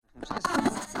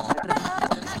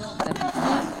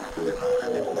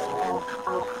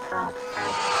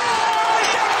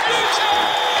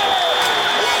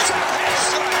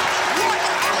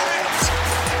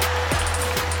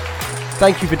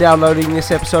Thank you for downloading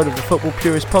this episode of the Football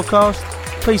Purist podcast.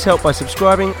 Please help by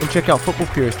subscribing and check out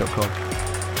footballpurist.com.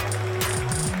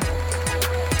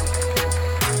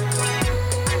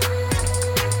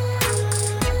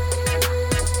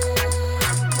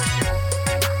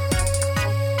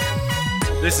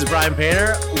 This is Brian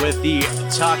Painter with the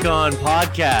Talk On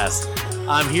podcast.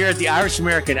 I'm here at the Irish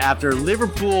American after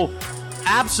Liverpool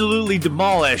absolutely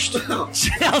demolished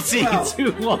Chelsea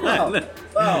 2-1.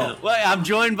 Well, I'm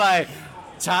joined by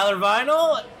Tyler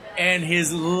Vinyl and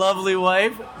his lovely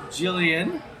wife,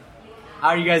 Jillian. How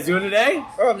are you guys doing today?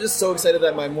 Oh, I'm just so excited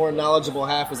that my more knowledgeable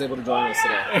half was able to join us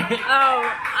today.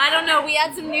 I don't know. We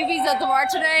had some newbies at the bar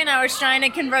today, and I was trying to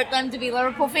convert them to be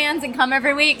Liverpool fans and come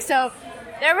every week, so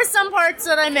there were some parts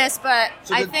that I missed, but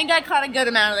I think I caught a good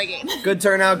amount of the game. Good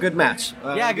turnout, good match.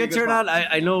 Good turnout.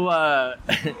 I know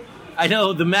I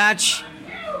know the match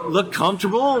looked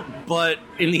comfortable, but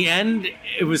in the end,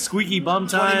 it was squeaky bum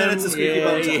time. 20 minutes of squeaky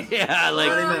bum time. Yeah,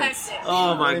 like, 20 minutes.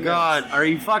 Oh my God. Are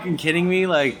you fucking kidding me?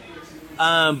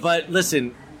 But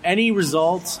listen, any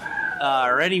result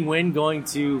or any win going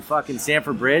to fucking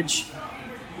Stamford Bridge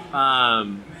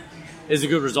is a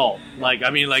good result.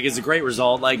 It's a great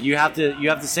result. Like, you have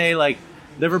to say, like,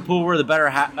 Liverpool were the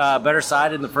better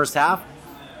side in the first half.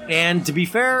 And to be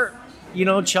fair,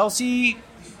 Chelsea,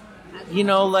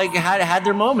 had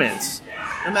their moments.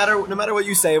 No matter what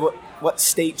you say, what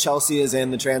state Chelsea is in,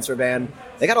 the transfer ban,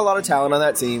 they got a lot of talent on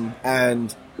that team,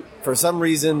 and for some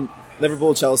reason,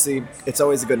 Liverpool-Chelsea, it's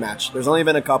always a good match. There's only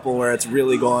been a couple where it's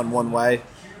really gone one way,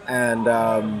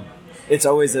 and it's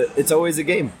always a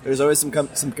game. There's always some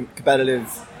competitive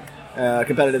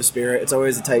spirit. It's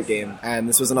always a tight game, and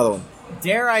this was another one.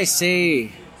 Dare I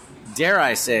say,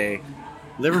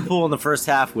 Liverpool in the first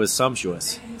half was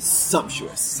sumptuous.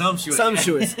 Sumptuous.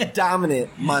 Dominant.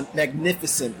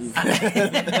 Magnificent.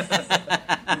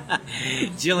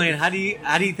 Jillian, how do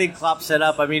you think Klopp set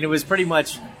up? I mean, it was pretty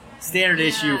much standard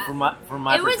issue from my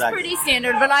perspective. It was pretty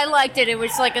standard, but I liked it. It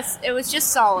was just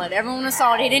solid. Everyone was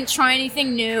solid. He didn't try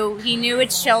anything new. He knew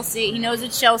it's Chelsea. He knows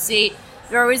it's Chelsea.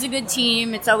 They're always a good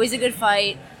team. It's always a good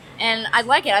fight. And I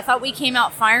like it. I thought we came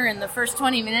out firing. The first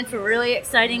 20 minutes were really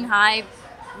exciting, high,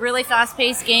 really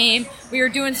fast-paced game. We were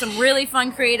doing some really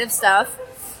fun, creative stuff.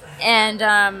 And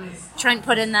Trent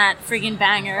put in that friggin'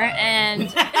 banger. And he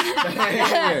put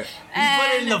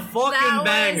in the fucking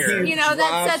banger.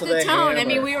 That set the tone. I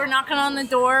mean, we were knocking on the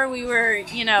door. We were,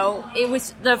 it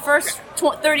was the first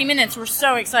 30 minutes were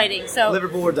so exciting. So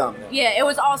Liverpool were dominant. Yeah, it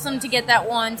was awesome to get that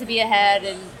one, to be ahead,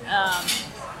 and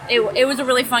it was a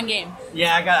really fun game.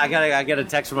 Yeah, I got a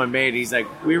text from my mate. He's like,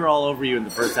 "We were all over you in the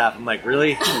first half." I'm like,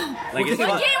 "Really?" What game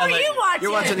were you watching?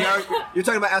 You're watching you're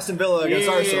talking about Aston Villa against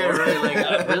Arsenal.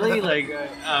 Right? Really?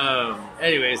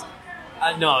 Anyways,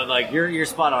 no, you're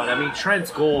spot on. I mean,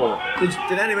 Trent's goal.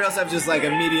 Did anybody else have just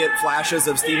immediate flashes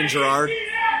of Steven Gerrard?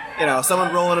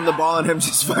 Someone rolling him the ball and him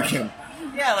just fucking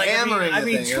hammering. I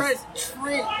mean, Trent's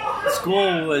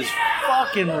goal was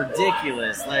fucking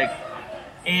ridiculous.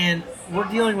 And we're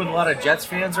dealing with a lot of Jets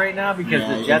fans right now because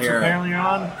the Jets apparently are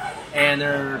on, and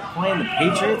they're playing the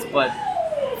Patriots, but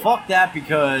fuck that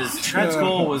because Trent's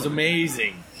goal was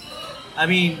amazing. I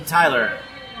mean, Tyler,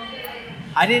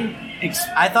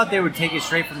 I thought they would take it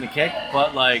straight from the kick,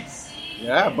 but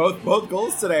yeah, both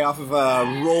goals today off of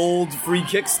a rolled free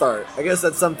kick start. I guess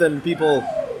that's something people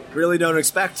really don't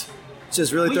expect. It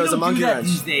just really throws a monkey wrench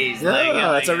these days.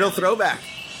 Yeah, it's a real throwback.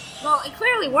 Well, it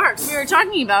clearly works. We were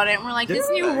talking about it, and we're like, this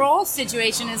new roll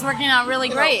situation is working out really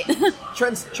great.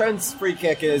 Trent's free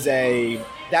kick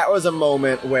that was a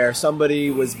moment where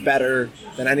somebody was better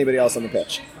than anybody else on the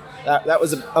pitch. That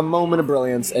was a moment of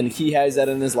brilliance, and he has that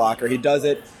in his locker. He does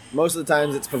it. Most of the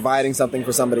times it's providing something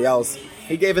for somebody else.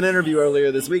 He gave an interview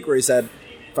earlier this week where he said,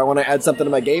 if I want to add something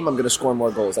to my game, I'm going to score more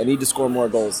goals. I need to score more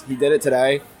goals. He did it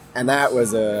today. And that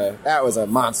was a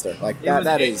monster.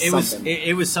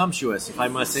 It was sumptuous, if I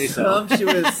must say so.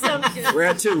 Sumptuous. We're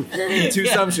at two.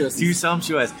 Sumptuous. Too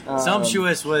sumptuous.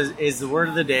 Sumptuous is the word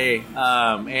of the day.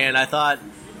 And I thought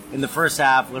in the first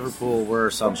half, Liverpool were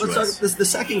sumptuous. The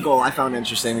second goal I found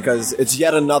interesting because it's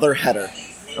yet another header.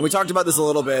 And we talked about this a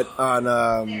little bit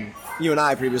on you and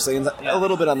I previously, and a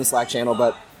little bit on the Slack channel,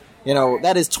 but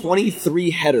that is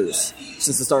 23 headers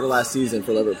since the start of last season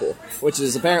for Liverpool, which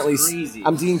is apparently, crazy.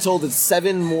 I'm being told it's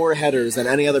 7 more headers than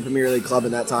any other Premier League club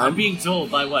in that time. I'm being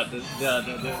told by what? The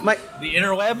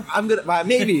interweb? I'm gonna by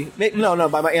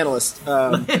by my analyst.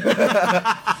 I'm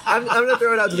gonna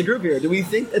throw it out to the group here. Do we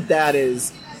think that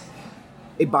is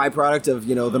a byproduct of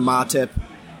the Matip,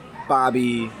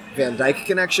 Bobby, Van Dijk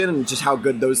connection and just how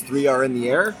good those three are in the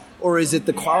air, or is it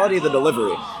the quality of the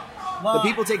delivery? The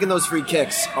people taking those free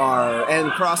kicks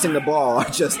and crossing the ball are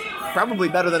just probably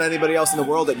better than anybody else in the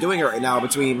world at doing it right now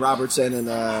between Robertson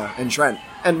and Trent.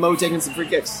 And Mo taking some free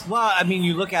kicks. Well, I mean,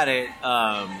 you look at it,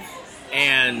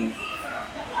 and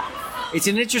it's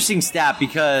an interesting stat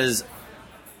because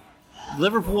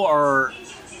Liverpool are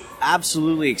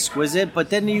absolutely exquisite, but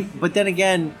then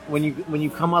again, when you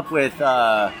come up with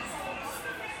all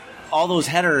those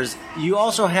headers, you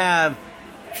also have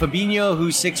Fabinho,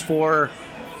 who's 6'4",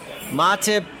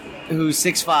 Matip, who's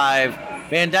 6'5",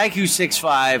 Van Dijk, who's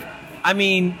 6'5". I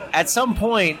mean, at some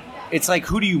point, it's like,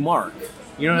 who do you mark?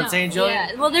 You know what I'm saying, Jillian?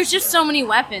 Yeah. Well, there's just so many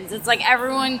weapons. It's like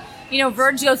everyone,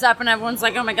 Verge goes up and everyone's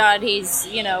like, oh my God, he's,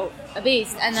 a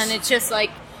beast. And then it's just like,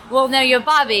 well, now you have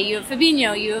Bobby, you have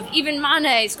Fabinho, you have even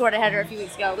Mane scored a header a few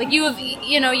weeks ago. Like you have,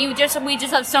 we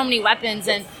just have so many weapons,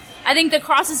 and I think the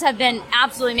crosses have been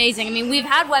absolutely amazing. I mean, we've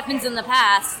had weapons in the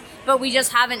past, but we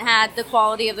just haven't had the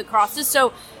quality of the crosses.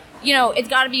 So, it's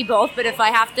got to be both. But if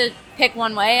I have to pick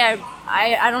one way,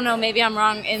 I don't know. Maybe I'm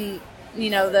wrong in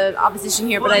the opposition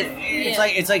here, but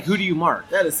it's like who do you mark?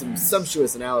 That is some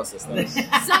sumptuous analysis. What's this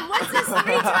 3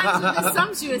 times with the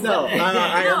sumptuous? No,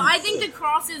 I think the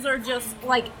crosses are just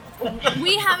like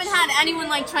we haven't had anyone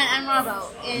like Trent and Robbo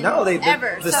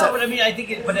ever. But I mean, I think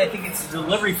it's a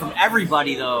delivery from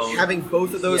everybody though. Having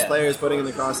both of those players putting in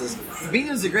the crosses,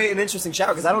 Fabinho's a great and interesting shout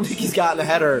because I don't think he's gotten a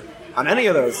header on any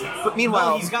of those. But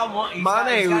meanwhile, he's got one. He's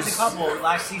Mane, got a couple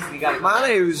last season.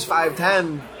 Mane, who's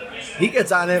 5'10", he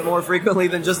gets on it more frequently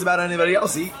than just about anybody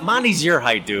else. Mane's your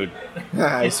height, dude.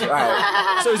 Nice. All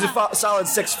right. So he's a solid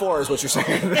 6'4", is what you're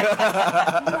saying.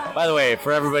 By the way,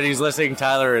 for everybody who's listening,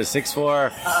 Tyler is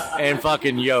 6'4" and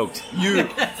fucking yoked. Unit,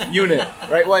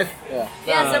 right, wife? Yeah.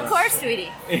 Yes, of course,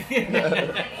 sweetie.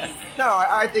 No,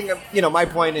 I think my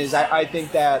point is I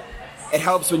think that it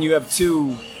helps when you have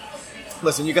two.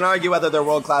 Listen, you can argue whether they're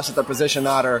world class at their position or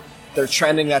not, or they're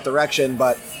trending that direction,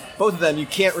 but both of them, you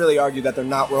can't really argue that they're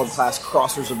not world class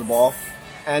crossers of the ball.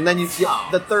 And then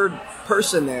the third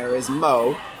person there is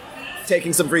Mo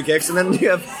taking some free kicks, and then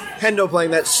you have Hendo playing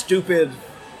that stupid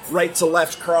right to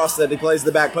left cross that he plays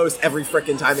the back post every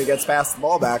frickin' time he gets past the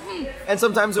ball back. And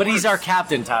sometimes, but he's our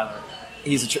captain, Tyler.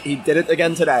 He did it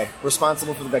again today.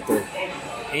 Responsible for the victory.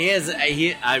 He is.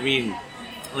 I mean,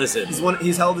 listen.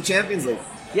 He's held the Champions League.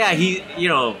 Yeah,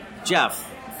 Jeff.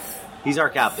 He's our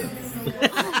captain.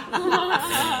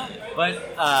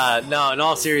 But no, in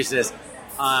all seriousness,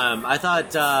 I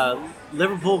thought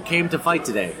Liverpool came to fight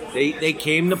today. They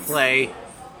came to play.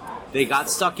 They got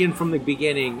stuck in from the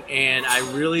beginning, and I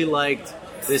really liked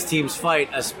this team's fight,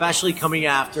 especially coming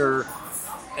after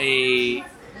a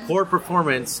poor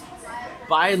performance,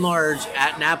 by and large,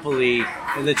 at Napoli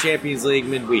in the Champions League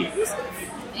midweek.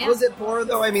 Was it poor,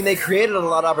 though? I mean, they created a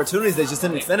lot of opportunities. They just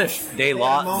didn't finish. They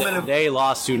lost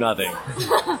 2-0.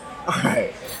 All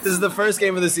right. This is the first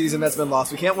game of the season that's been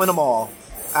lost. We can't win them all.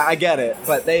 I get it.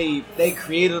 But they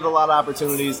created a lot of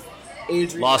opportunities.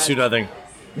 Lost 2-0.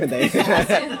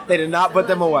 They did not put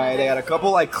them away. They had a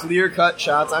couple clear-cut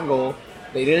shots on goal.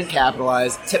 They didn't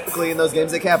capitalize. Typically in those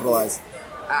games, they capitalize.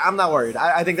 I'm not worried.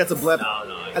 I think that's a blip.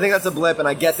 I think that's a blip, and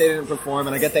I get they didn't perform,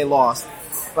 and I get they lost.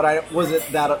 But I wasn't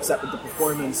that upset with the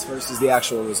performance versus the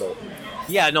actual result.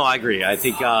 Yeah, no, I agree. I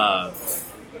think the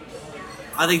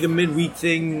midweek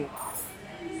thing,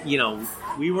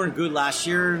 we weren't good last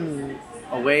year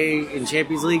away in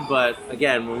Champions League, but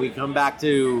again, when we come back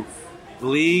to the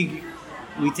league,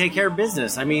 we take care of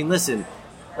business. I mean, listen,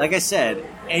 like I said,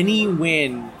 any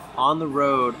win on the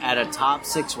road at a top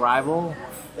 6 rival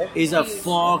is a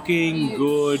fucking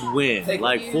good win.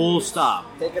 Full stop.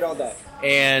 Take it all day.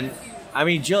 And I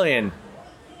mean, Jillian,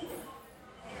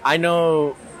 I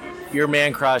know your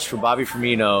man crush for Bobby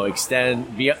Firmino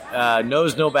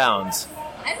knows no bounds.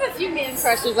 I have a few man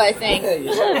crushes, I think.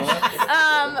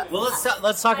 Well,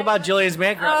 let's talk about Jillian's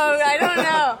man crush. Oh, I don't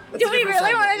know. Do we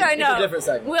really want to know? It's a different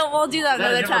segment. We'll do that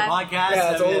another time. Podcast?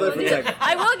 Yeah, it's a whole different segment.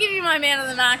 I will give you my man of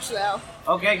the match, though.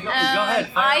 Okay, go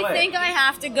ahead. I think I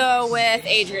have to go with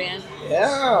Adrian.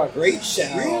 Yeah, great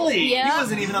shout. Really? Yeah. He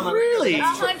wasn't even on the Really?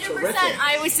 100%.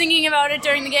 I was thinking about it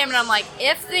during the game, and I'm like,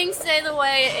 if things stay the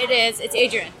way it is, it's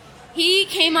Adrian. He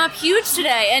came up huge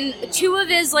today, and 2 of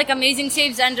his amazing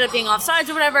saves ended up being offsides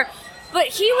or whatever. But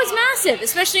he was massive,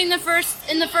 especially in the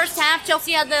first half.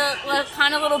 Chelsea had the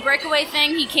kind of little breakaway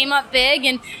thing. He came up big,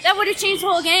 and that would have changed the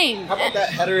whole game. How about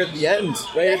that header at the end?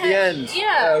 Right at the end.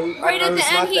 Yeah, right at the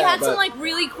end. He had some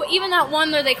really quick. Even that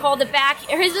one where they called it back.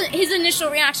 His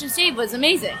initial reaction save was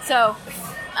amazing. So,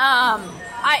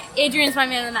 Adrian's my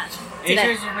man of the match today.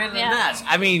 Adrian's your man of the match.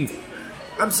 I mean,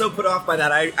 I'm so put off by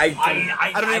that. I don't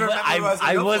even remember what I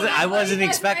was I wasn't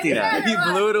expecting that. He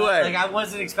blew it away. Like I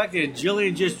wasn't expecting it.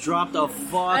 Jillian just dropped a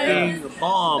fucking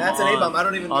bomb. That's an A-bomb. I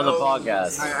don't even on know. the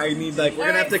podcast. I need we're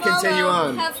gonna have to continue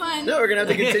on. Have fun. No, we're gonna have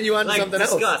to continue on to something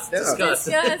discuss, else.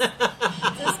 Discuss.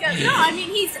 No, I mean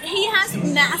he has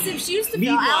massive shoes to fill.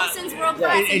 Meanwhile- Allison's world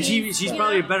class, And she's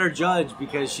probably a better judge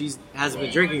because she hasn't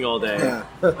been drinking all day.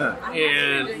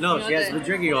 And no, she hasn't been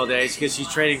drinking all day because she's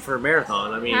training for a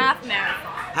marathon. I mean, half marathon.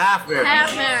 half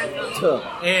marathon.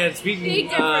 And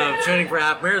speaking of training for a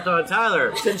half marathon,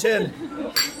 Tyler, Chin chin.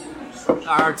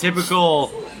 our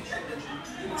typical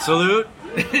salute,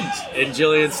 and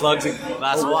Jillian slugs a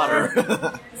glass of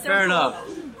water. Fair enough.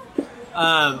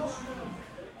 All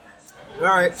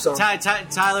right, so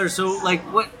Tyler, so like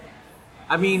what?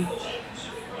 I mean,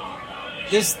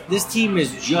 this team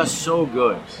is just so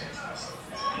good.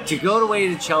 To go away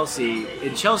to Chelsea,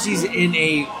 and Chelsea's in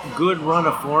a good run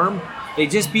of form. They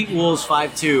just beat Wolves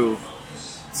 5-2.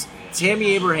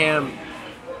 Tammy Abraham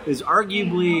is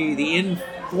arguably the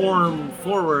in-form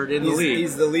forward in the league.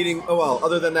 He's the leading. Oh well,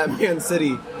 other than that Man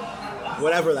City,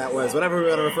 whatever that was, whatever we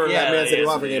want to refer to that Man City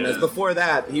Watford game as. Before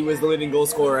that, he was the leading goal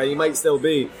scorer. He might still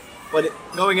be, but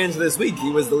going into this week,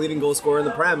 he was the leading goal scorer in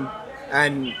the Prem.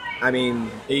 And I mean,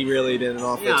 he really didn't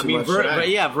offer too much.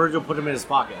 Virgil put him in his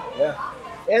pocket. Yeah.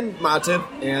 And Matip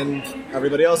and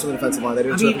everybody else in the defensive line. They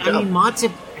did a terrific job.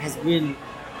 Matip has been...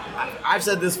 I've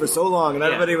said this for so long, and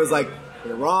everybody was like,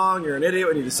 you're wrong, you're an idiot,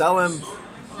 we need to sell him.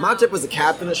 Matip was the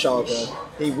captain at Schalke.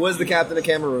 He was the captain of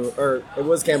Cameroon, or it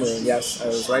was Cameroon, yes, I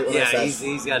was right when I said.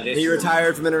 He's got He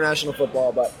retired from international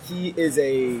football, but he is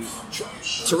a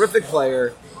terrific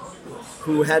player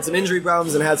who had some injury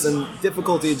problems and had some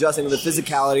difficulty adjusting to the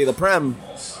physicality of the Prem.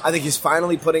 I think he's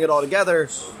finally putting it all together.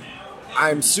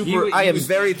 I am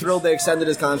very thrilled they extended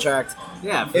his contract.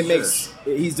 Yeah,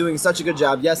 He's doing such a good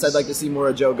job. Yes, I'd like to see more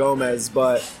of Joe Gomez,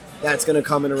 but that's going to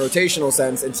come in a rotational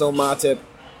sense until Matip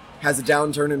has a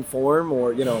downturn in form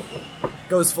or,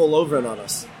 goes full over on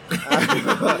us.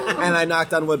 And I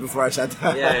knocked on wood before I said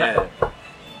that. Yeah.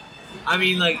 I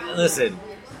mean, listen.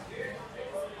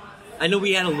 I know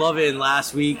we had a love-in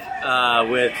last week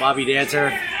with Bobby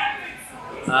Dancer.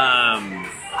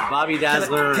 Bobby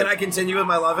Dazzler. Can I continue with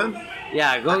my lovin'?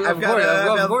 Yeah,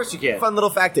 of course you can. Fun little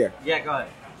fact here. Yeah, go ahead.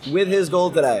 With his goal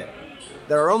today,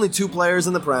 there are only 2 players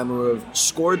in the Prem who have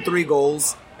scored 3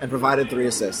 goals and provided 3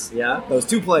 assists. Yeah? Those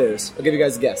 2 players. I'll give you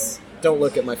guys a guess. Don't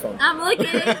look at my phone. I'm looking.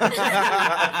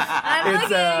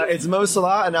 It's Mo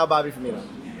Salah and now Bobby Firmino.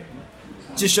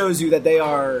 Just shows you that they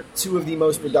are 2 of the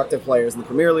most productive players in the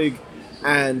Premier League.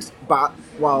 And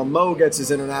while Mo gets his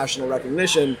international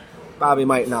recognition, Bobby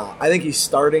might not. I think he's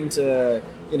starting to,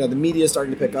 the media's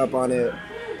starting to pick up on it.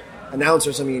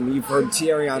 Announcers, I mean, you've heard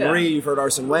Thierry Henry, you've heard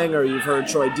Arsene Wenger, you've heard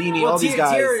Troy Deeney, all these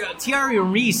guys. Thierry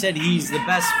Henry said he's the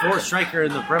best fourth striker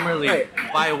in the Premier League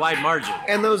by a wide margin.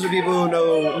 And those are people who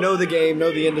know the game,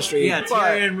 know the industry. Yeah,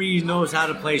 Thierry Henry knows how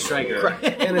to play striker. Correct.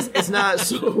 And it's not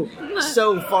so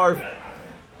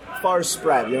far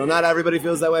spread. Not everybody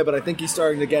feels that way, but I think he's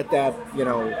starting to get that,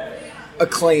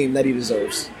 acclaim that he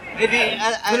deserves. It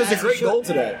was a great goal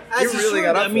today. He really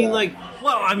got up for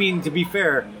that. To be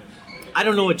fair, I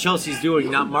don't know what Chelsea's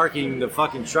doing, not marking the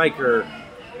fucking striker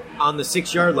on the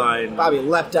 6-yard line. Bobby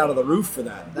leapt out of the roof for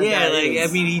that.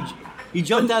 He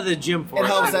jumped out of the gym for it. It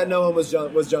helps that no one was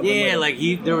jumping. Yeah,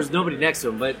 there was nobody next to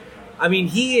him. But,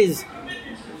 he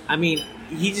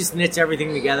just knits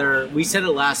everything together. We said it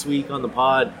last week on the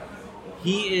pod.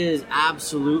 He is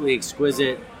absolutely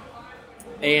exquisite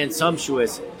and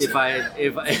sumptuous. If I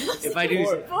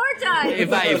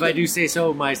do say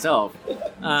so myself.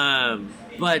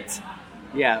 But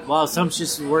yeah,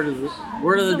 sumptuous is word of the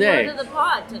day. Word of the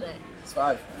pod today. It's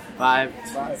 5. 5.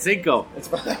 It's 5. Cinco. It's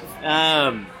 5.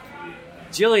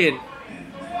 Jillian,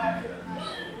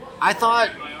 I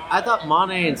thought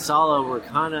Mane and Salah were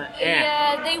kind of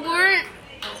Yeah, they weren't.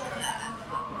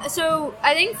 So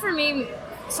I think for me,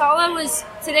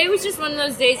 today was just one of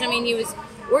those days. He was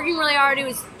working really hard. He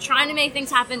was trying to make things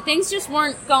happen. Things just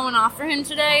weren't going off for him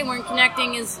today. Weren't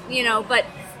connecting but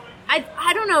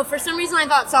I don't know. For some reason, I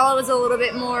thought Salah was a little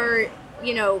bit more,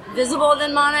 visible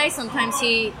than Mane. Sometimes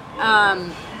he,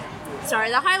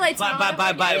 the highlights. By the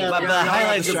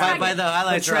highlights.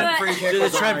 The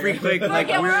trend free kick.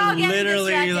 We're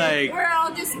literally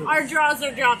our draws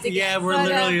are dropped again. Yeah, we're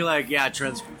literally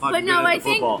trend's fucking But no, I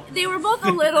think they were both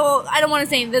a little. I don't want to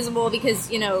say invisible because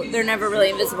they're never really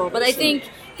invisible. But I think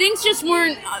things just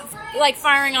weren't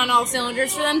firing on all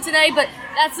cylinders for them today. But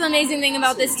that's the amazing thing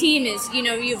about this team is you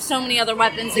have so many other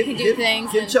weapons that can do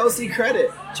things. Give Chelsea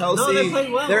credit. Chelsea, they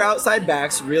played well. Their outside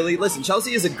backs really listen.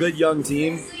 Chelsea is a good young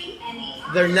team.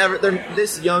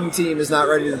 this young team is not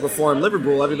ready to perform.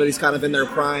 Liverpool, everybody's kind of in their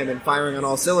prime and firing on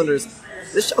all cylinders.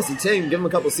 This Chelsea team, give them a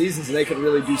couple seasons and they could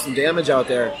really do some damage out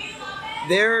there.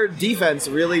 Their defense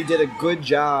really did a good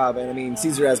job, and I mean,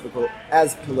 Cesar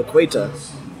Azpilicueta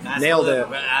nailed it.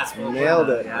 Nailed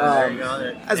it.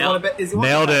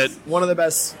 Nailed it. One of the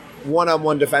best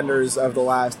one-on-one defenders of the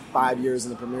last 5 years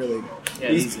in the Premier League. Yeah,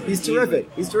 he's terrific.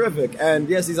 He's terrific. And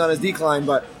yes, he's on his decline,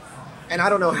 and I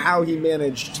don't know how he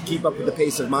managed to keep up with the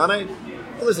pace of Mane.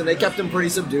 But listen, they kept him pretty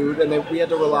subdued, and we had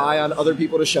to rely on other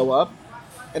people to show up,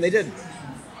 and they did.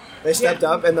 They stepped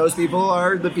up, and those people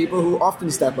are the people who often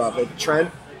step up. Like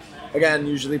Trent, again,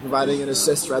 usually providing an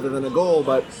assist rather than a goal,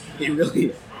 but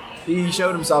he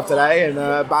showed himself today. And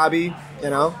Bobby,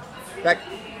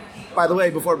 by the way,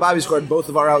 before Bobby scored, both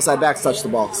of our outside backs touched the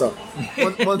ball. So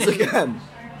once again,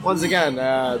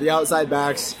 the outside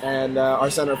backs and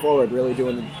our center forward really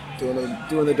doing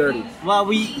the dirty. Well,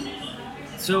 we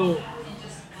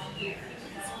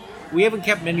haven't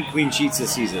kept many clean sheets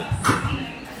this season.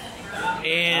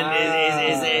 And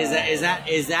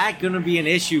is that going to be an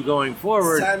issue going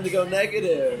forward? It's time to go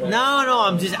negative.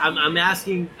 No. I'm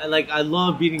asking. Like, I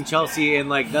love beating Chelsea, and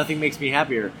like nothing makes me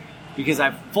happier because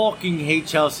I fucking hate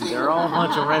Chelsea. They're all a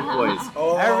bunch of red boys.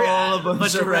 A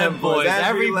bunch of red boys.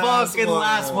 Every fucking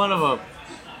last one of them.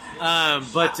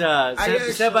 But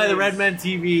said by the Red Men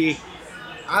TV.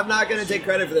 I'm not going to take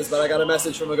credit for this, but I got a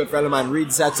message from a good friend of mine, Reed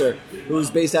Setzer, who's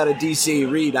based out of D.C.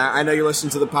 Reed, I know you listen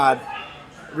to the pod.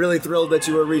 Really thrilled that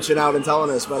you were reaching out and telling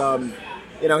us, but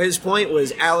his point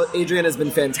was Adrian has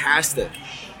been fantastic,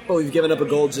 but we've given up a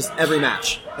goal just every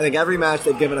match. I think every match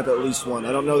they've given up at least one.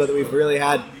 I don't know that we've really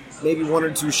had maybe one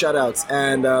or two shutouts,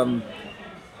 and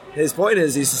his point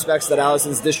is he suspects that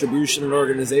Alisson's distribution and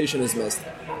organization is missed.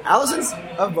 Alisson's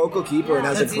a vocal keeper and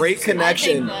has a great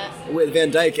connection with Van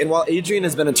Dijk, and while Adrian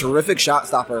has been a terrific shot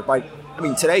stopper,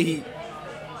 today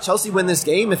Chelsea win this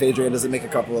game if Adrian doesn't make a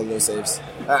couple of those saves.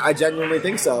 I genuinely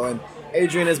think so. And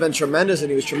Adrian has been tremendous, and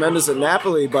he was tremendous at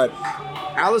Napoli, but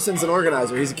Alisson's an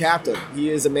organizer. He's a captain. He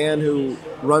is a man who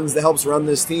helps run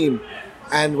this team.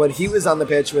 And when he was on the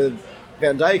pitch with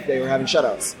Van Dijk, they were having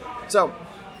shutouts. So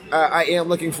I am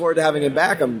looking forward to having him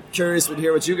back. I'm curious to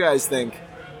hear what you guys think.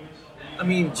 I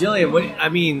mean,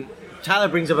 Jillian, Tyler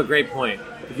brings up a great point.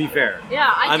 To be fair.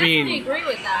 Yeah, I definitely agree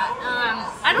with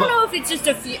that. I don't know if it's just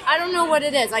I don't know what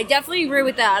it is. I definitely agree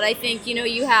with that. I think,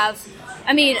 you have,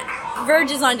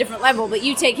 Verge is on a different level, but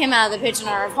you take him out of the pitch and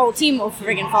our whole team will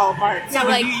friggin' fall apart. So,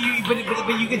 but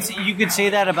you could say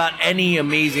that about any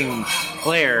amazing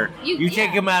player. You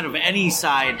take him out of any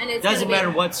side, it doesn't matter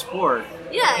what sport.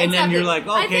 Yeah, and then you're like,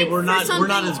 okay, we're not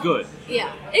as good.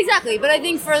 Yeah, exactly. But I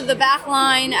think for the back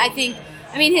line,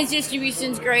 his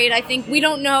distribution's great. I think we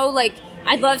don't know,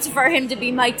 I'd love for him to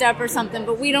be mic'd up or something,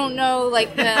 but we don't know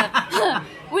the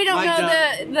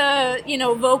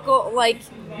vocal,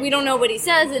 we don't know what he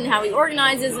says and how he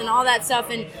organizes and all that stuff.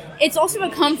 And it's also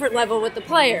a comfort level with the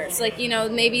players.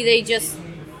 Maybe they just,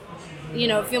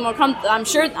 feel more comfortable.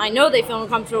 I know they feel more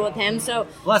comfortable with him. So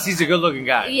plus he's a good looking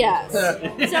guy. Yes.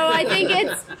 So I think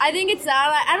it's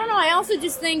that. I don't know. I also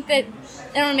just think that,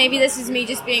 I don't know, maybe this is me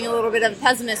just being a little bit of a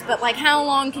pessimist, but how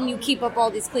long can you keep up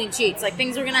all these clean sheets?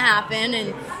 Things are going to happen,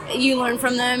 and you learn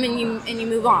from them, and you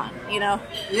move on.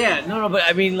 Yeah, no,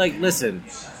 but listen,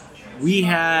 we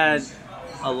had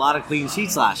a lot of clean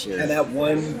sheets last year, and that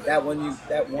won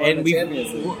the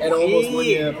Champions League, and almost won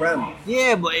the Prem.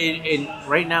 Yeah, but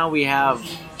right now we have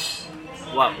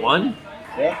one?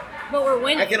 Yeah, but we're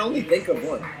winning. I can only think of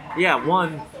one. Yeah,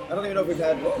 one. I don't even know if we've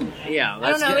had one. Yeah,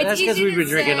 that's because we've been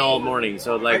drinking all morning.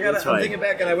 So that's I'm thinking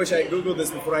back, and I wish I had Googled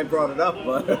this before I brought it up.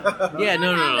 But yeah,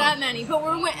 no. Not that many, but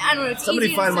we're. I don't know. It's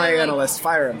somebody find my analyst,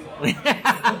 fire him.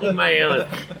 My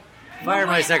analyst, fire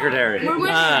my secretary. We're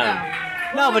winning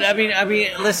no, but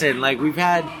listen. We've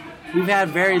had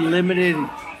very limited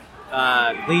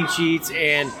clean sheets,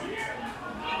 and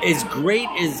as great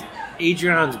as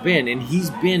Adrian's been, and he's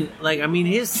been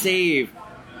his save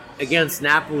against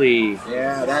Napoli.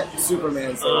 Yeah, that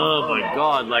Superman save. Oh my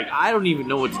God! I don't even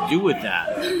know what to do with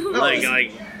that.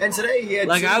 And today he had.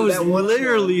 I was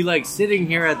literally sitting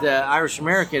here at the Irish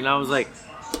American, and I was like,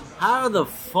 how the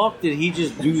fuck did he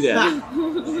just do that?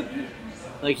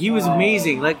 He was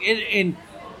amazing.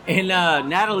 And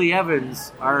Natalie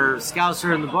Evans, our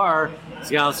Scouser in the bar.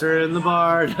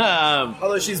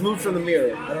 Although she's moved from the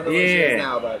Mirror. I don't know where she is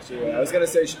now, but I was gonna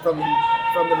say she's from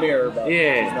the Mirror, but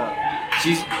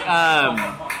she's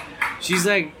not. She's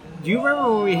like, do you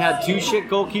remember when we had two shit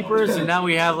goalkeepers and now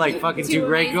we have fucking two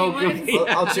great goalkeepers?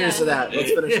 I'll cheers to that.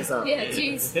 Let's finish this up. Yeah,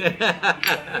 jeez.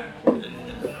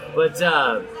 But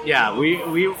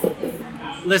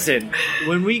listen,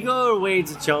 when we go away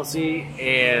to Chelsea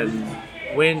and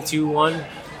win 2-1,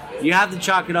 you have to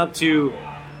chalk it up to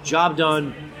job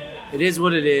done. It is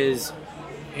what it is.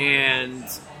 And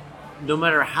no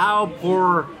matter how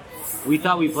poor we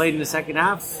thought we played in the second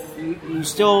half, you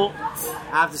still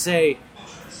have to say,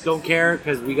 don't care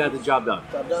because we got the job done.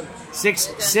 Job done.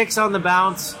 Six on the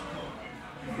bounce.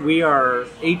 We are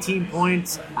 18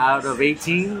 points out of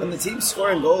 18. And the team's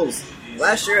scoring goals.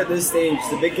 Last year at this stage,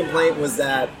 the big complaint was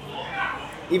that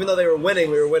even though they were winning,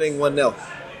 we were winning 1-0.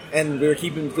 And we were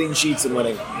keeping clean sheets and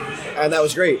winning. And that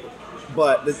was great.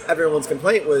 But everyone's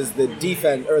complaint was the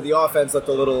defense or the offense looked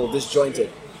a little disjointed.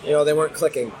 You know, they weren't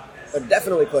clicking. They're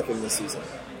definitely clicking this season.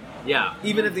 Yeah.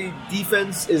 Even if the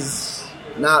defense is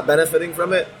not benefiting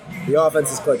from it, the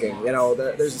offense is clicking. You know,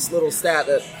 there's this little stat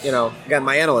that, you know, again,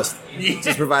 my analyst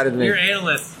just provided me. Your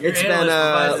analyst. It's been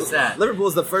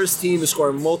Liverpool's the first team to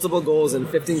score multiple goals in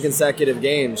 15 consecutive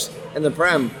games in the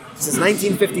Prem since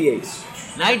 1958.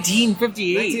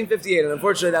 1958. And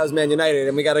unfortunately that was Man United,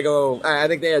 and we got to go. I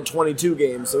think they had 22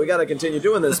 games, so we got to continue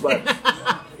doing this. But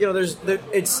you know,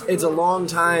 it's a long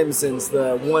time since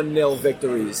the 1-0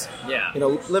 victories. Yeah. You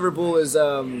know, Liverpool is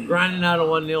grinding out a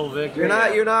 1-0 victory.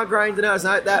 You're not grinding out. It's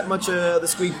not that much the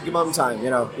squeaky bum time. You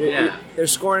know, they're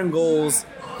scoring goals.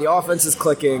 The offense is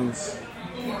clicking.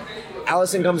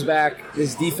 Alisson comes back.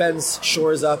 His defense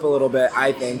shores up a little bit,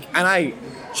 I think, and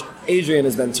Adrian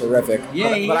has been terrific.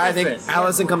 Yeah, but I think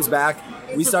Alisson comes back.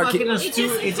 It's an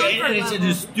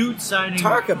astute signing.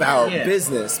 Talk about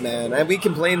business, man. And we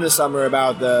complained this summer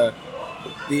about the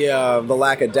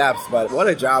lack of depth, but what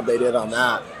a job they did on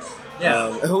that.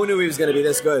 Yeah. Who knew he was going to be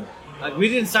this good? Like, we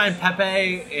didn't sign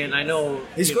Pepe, and I know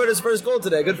he scored his first goal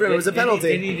today. Good for him. It was a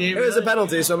penalty. It was a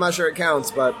penalty, so I'm not sure it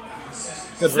counts, but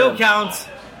good for him. Still counts.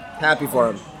 Happy for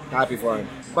him.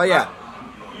 But yeah,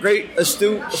 great,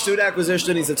 astute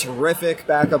acquisition. He's a terrific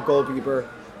backup goalkeeper.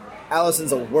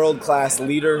 Alisson's a world-class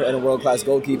leader and a world-class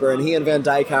goalkeeper, and he and Van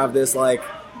Dijk have this like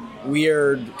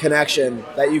weird connection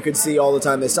that you could see all the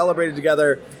time. They celebrated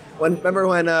together. Remember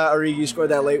when Origi scored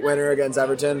that late winner against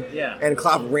Everton? Yeah. And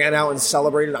Klopp ran out and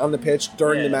celebrated on the pitch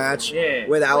during the match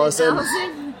with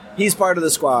Alisson? He's part of the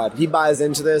squad. He buys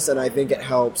into this, and I think it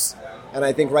helps. And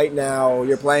I think right now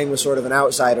you're playing with sort of an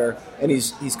outsider, and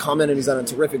he's come in and he's done a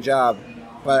terrific job.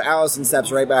 But Alisson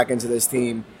steps right back into this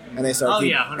team, and they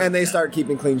start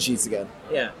keeping clean sheets again.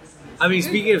 Yeah, I mean,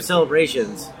 speaking of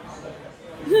celebrations,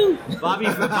 Bobby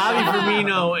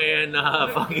Firmino and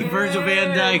fucking Virgil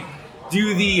van Dijk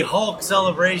do the Hulk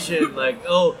celebration, like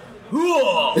like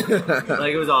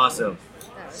it was awesome.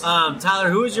 Tyler,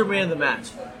 who was your man of the match?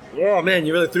 Oh man,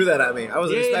 you really threw that at me. I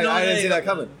wasn't expecting. I didn't see that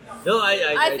coming. No,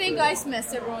 I think I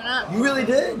messed everyone up. You really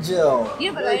did, Jill.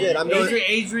 Yeah, but you really did.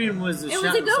 Adrian was the It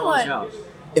was a good one. Shout.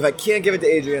 If I can't give it to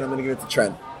Adrian, I'm going to give it to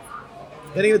Trent.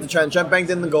 I'm going to give it to Trent. Trent banked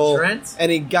in the goal. Trent?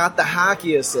 And he got the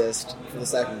hockey assist for the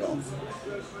second goal.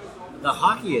 The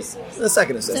hockey assist? The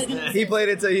second assist. He played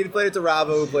it to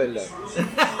Ravo, who played it in.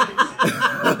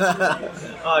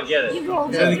 Oh, I get it. So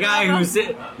the guy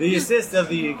the assist of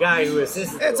the guy who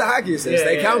assisted. It's a hockey assist.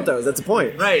 They count those. That's a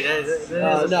point. Right.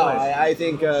 I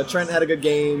think Trent had a good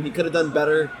game. He could have done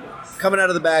better. Coming out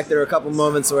of the back, there were a couple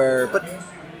moments where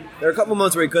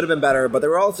he could have been better, but there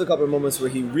were also a couple of moments where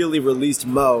he really released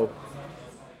Mo.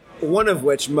 One of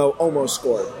which Mo almost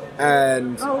scored.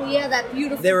 And that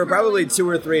beautiful. There were probably 2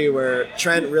 or 3 where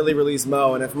Trent really released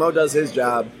Mo, and if Mo does his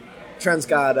job, Trent's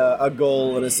got a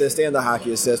goal, an assist, and a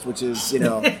hockey assist, which is,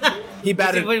 he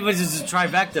batted. Which is a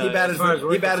trifecta. He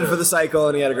batted for the cycle,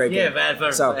 and he had a great game. Yeah, bad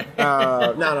for So,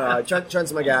 no.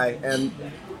 Trent's my guy, and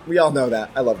we all know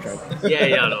that. I love Trent.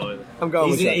 Yeah, I know it. I'm going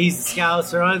with Trent. He's the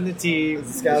scouser on the team.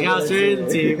 Scouser in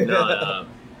the team. No.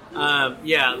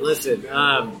 Yeah, listen.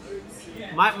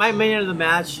 My man of the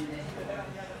match,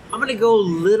 I'm going to go a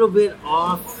little bit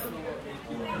off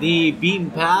the beaten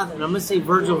path, and I'm going to say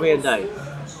Virgil van Dijk.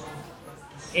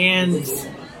 And,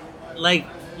 like,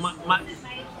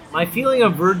 my feeling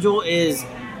of Virgil is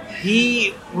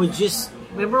he was just...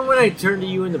 Remember when I turned to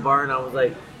you in the bar and I was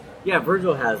like, yeah,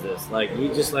 Virgil has this. Like, he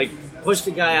just, like, pushed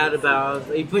the guy out of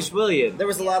bounds. He pushed William. There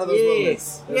was a lot of those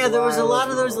moments. There was a lot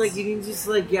of those, like, you can just,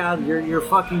 like, you're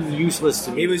fucking useless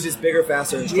to me. He was just bigger,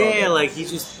 faster, and stronger. Yeah, like,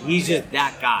 he's just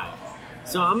that guy.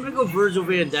 So I'm going to go Virgil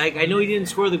van Dijk. I know he didn't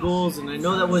score the goals, and I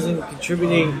know that wasn't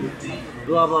contributing,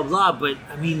 blah, blah, blah, but,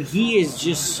 I mean, he is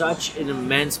just such an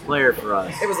immense player for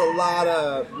us. It was a lot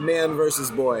of man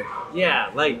versus boy.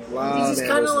 Yeah, like, he's just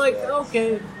kind of like,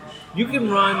 okay, you can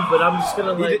run, but I'm just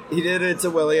going to, like... He did it to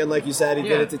Willian, like you said. He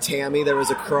did it to Tammy. There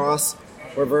was a cross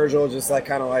where Virgil just, like,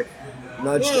 kind of, like,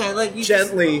 nudged him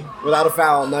gently, without a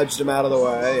foul, nudged him out of the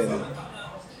way, and...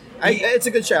 It's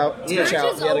a good shout. It's a good Verge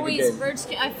shout. is He had a good always, game. Verge,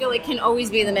 I feel like, can always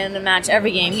be the man of the match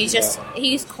every game.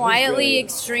 He's quietly,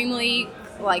 extremely,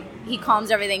 like, he calms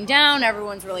everything down.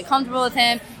 Everyone's really comfortable with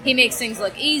him. He makes things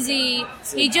look easy.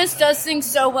 He just does things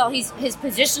so well. His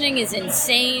positioning is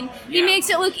insane. He makes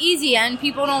it look easy, and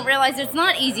people don't realize it's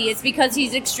not easy. It's because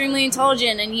he's extremely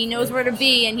intelligent, and he knows where to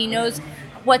be, and he knows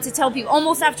what to tell people.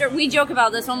 We joke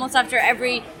about this, almost after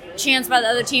every chance by the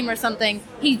other team or something,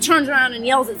 he turns around and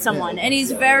yells at someone, and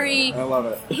he's very... I love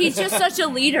it. He's just such a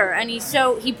leader, and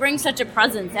he brings such a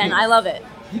presence, and I love it.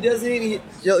 He doesn't even...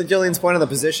 Jillian's point on the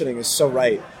positioning is so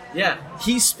right. Yeah.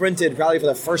 He sprinted probably for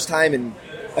the first time in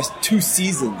 2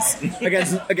 seasons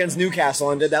against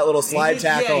Newcastle and did that little slide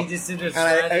tackle. Yeah, he just did a and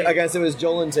slide. I guess it was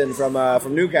Joelinton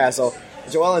from Newcastle,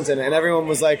 Joelinton, and everyone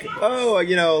was like, oh,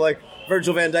 like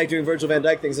Virgil van Dijk doing Virgil van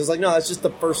Dijk things. It's like, no, that's just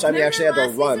the first time he actually had to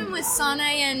Last run. season with Sane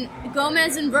and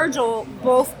Gomez and Virgil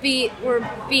both beat Sane,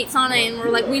 and we're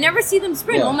like, we never see them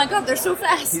sprint. Yeah. Oh my god, they're so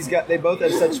fast. They both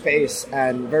have such pace,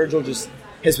 and Virgil his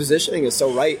positioning is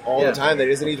so right all the time that he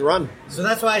doesn't need to run. So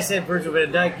that's why I said Virgil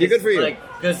van Dijk. Yeah, good for you.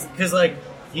 Because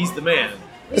he's the man.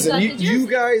 Listen, got the you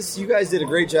guys did a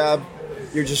great job.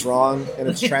 You're just wrong, and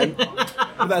it's Trent.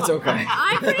 But that's okay.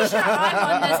 I'm pretty sure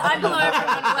I won this. I blew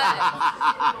everyone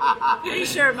away. Pretty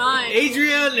sure mine.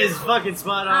 Adrian is fucking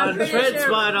spot I'm on. pretty Trent's sure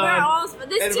spot we're on. all this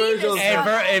And team Virgil's- is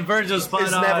And Virgil's spot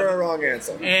It's on. never a wrong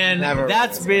answer. And Never.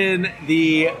 that's been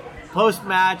the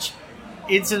post-match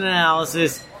instant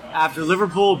analysis after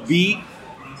Liverpool beat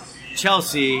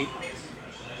Chelsea.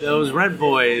 Those Red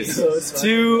Boys,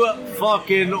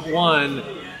 2-1.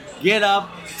 Get up,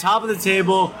 top of the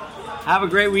table. Have a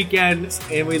great weekend,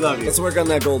 and we love you. Let's work on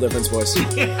that goal difference, boys.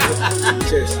 Cheers.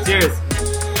 Cheers.